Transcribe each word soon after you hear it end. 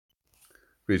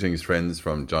Greetings, friends,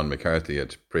 from John McCarthy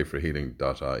at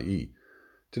prayforhealing.ie.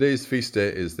 Today's feast day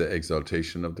is the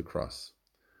Exaltation of the Cross.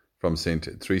 From St.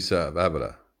 Teresa of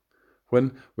Avila.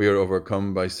 When we are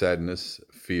overcome by sadness,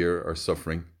 fear, or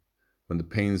suffering, when the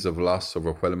pains of loss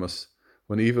overwhelm us,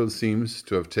 when evil seems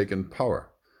to have taken power,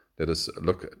 let us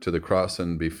look to the cross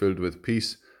and be filled with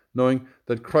peace, knowing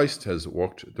that Christ has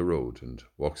walked the road and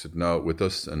walks it now with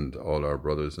us and all our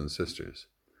brothers and sisters.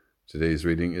 Today's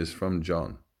reading is from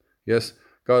John. Yes,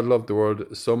 God loved the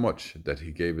world so much that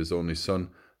he gave his only Son,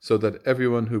 so that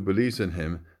everyone who believes in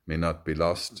him may not be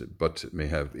lost, but may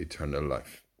have eternal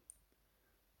life.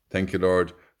 Thank you,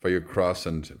 Lord, for your cross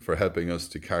and for helping us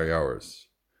to carry ours.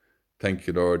 Thank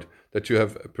you, Lord, that you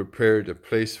have prepared a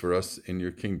place for us in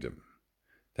your kingdom.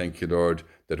 Thank you, Lord,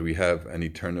 that we have an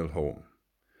eternal home.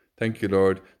 Thank you,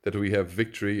 Lord, that we have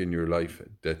victory in your life,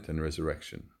 death, and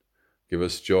resurrection. Give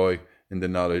us joy in the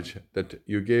knowledge that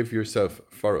you gave yourself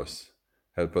for us.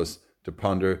 Help us to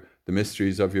ponder the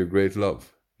mysteries of your great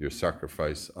love, your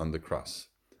sacrifice on the cross,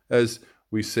 as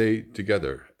we say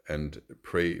together and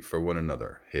pray for one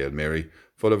another. Hail Mary,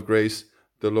 full of grace,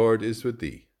 the Lord is with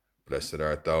thee. Blessed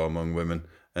art thou among women,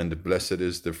 and blessed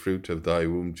is the fruit of thy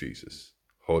womb, Jesus.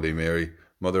 Holy Mary,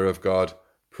 Mother of God,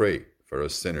 pray for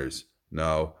us sinners,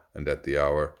 now and at the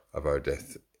hour of our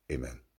death. Amen.